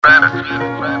Woo!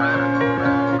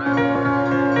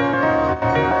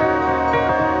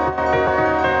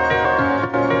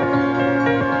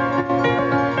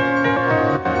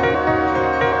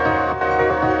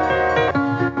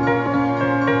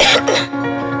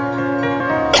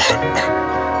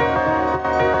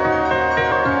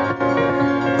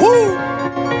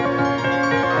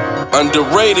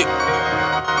 Underrated.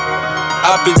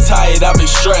 I've been tired, I've been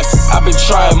stressed, I've been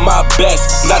trying my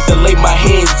best not to lay my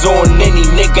hands on any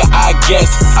nigga, I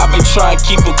guess. I've been trying to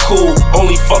keep it cool,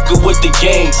 only fucking with the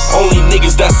game. Only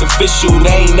niggas that's official,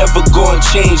 they ain't never gonna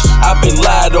change. I've been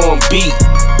lied on, beat,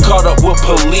 caught up with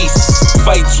police,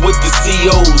 fights with the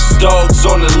COs, dogs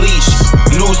on the leash,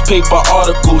 newspaper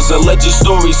articles, alleged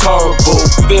stories horrible,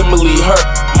 family hurt,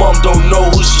 mom don't know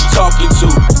who she talking to.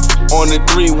 On the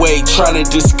three-way, trying to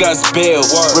discuss bail.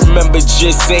 Remember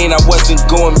just saying I wasn't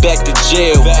going back to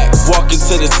jail. Walking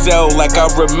to the cell like I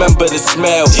remember the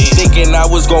smell. Thinking I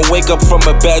was gonna wake up from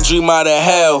a bad dream out of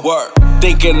hell.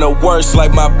 Thinking the worst,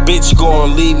 like my bitch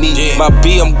gon' leave me. My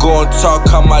BM gon' talk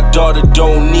how my daughter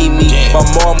don't need me. My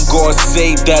mom gon'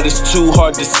 say that it's too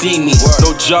hard to see me.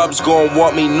 No jobs gon'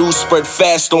 want me, news spread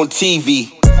fast on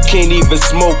TV. Can't even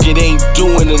smoke, it ain't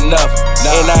doing enough.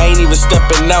 And I ain't even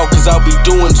stepping out cause I'll be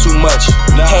doing too much.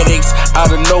 Headaches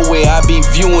out of nowhere, I be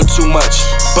viewing too much.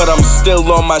 But I'm still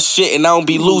on my shit and I don't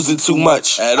be losing too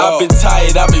much. I've been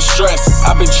tired, I've been stressed,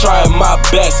 I've been trying my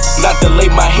best not to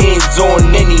lay my hands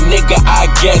on any nigga,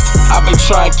 I guess. I've been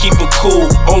trying to keep it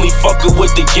cool, only fucking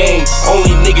with the game.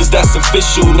 Only niggas that's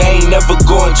official, they ain't never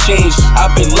gonna change.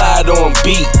 I've been lied on,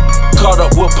 beat, caught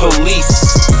up with police,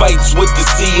 fights with the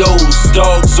COs,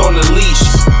 dogs on the leash,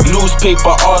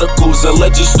 newspaper articles,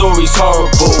 alleged stories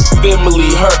horrible, family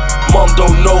hurt, mom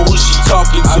don't know who she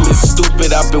talking to. I've been stupid,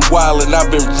 I've been wildin',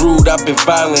 I've been rude, I've been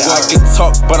violent. I can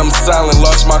talk but I'm silent,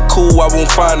 lost my cool, I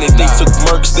won't find it. They took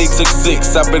Mercs, they took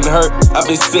 6, I've been hurt, I've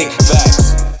been sick.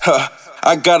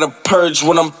 I gotta purge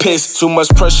when I'm pissed, too much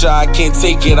pressure, I can't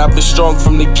take it. I've been strong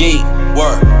from the gate.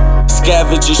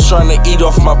 Scavengers trying to eat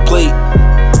off my plate.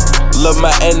 Love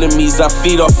my enemies, I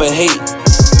feed off of hate.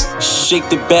 Shake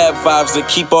the bad vibes and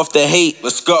keep off the hate.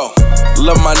 Let's go.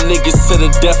 Love my niggas to the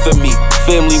death of me.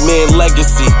 Family man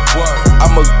legacy.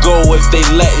 I'ma go if they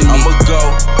letting me. I'ma go.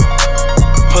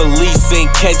 Police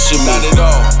ain't catching me. Not at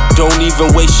all. Don't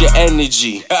even waste your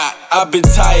energy. I've been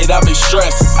tired, I've been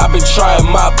stressed, I've been trying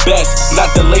my best not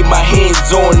to lay my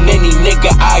hands on any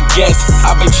nigga, I guess.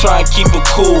 I've been trying to keep it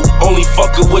cool, only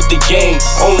fucking with the game.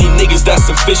 Only niggas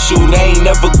that's official, they ain't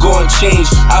never gonna change.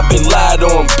 I've been lied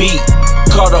on, beat,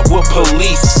 caught up with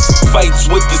police,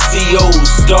 fights with the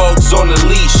COs, dogs on the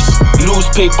leash,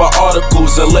 newspaper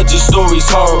articles, alleged stories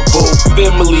horrible,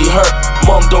 family hurt,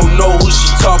 mom don't know who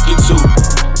she talking to.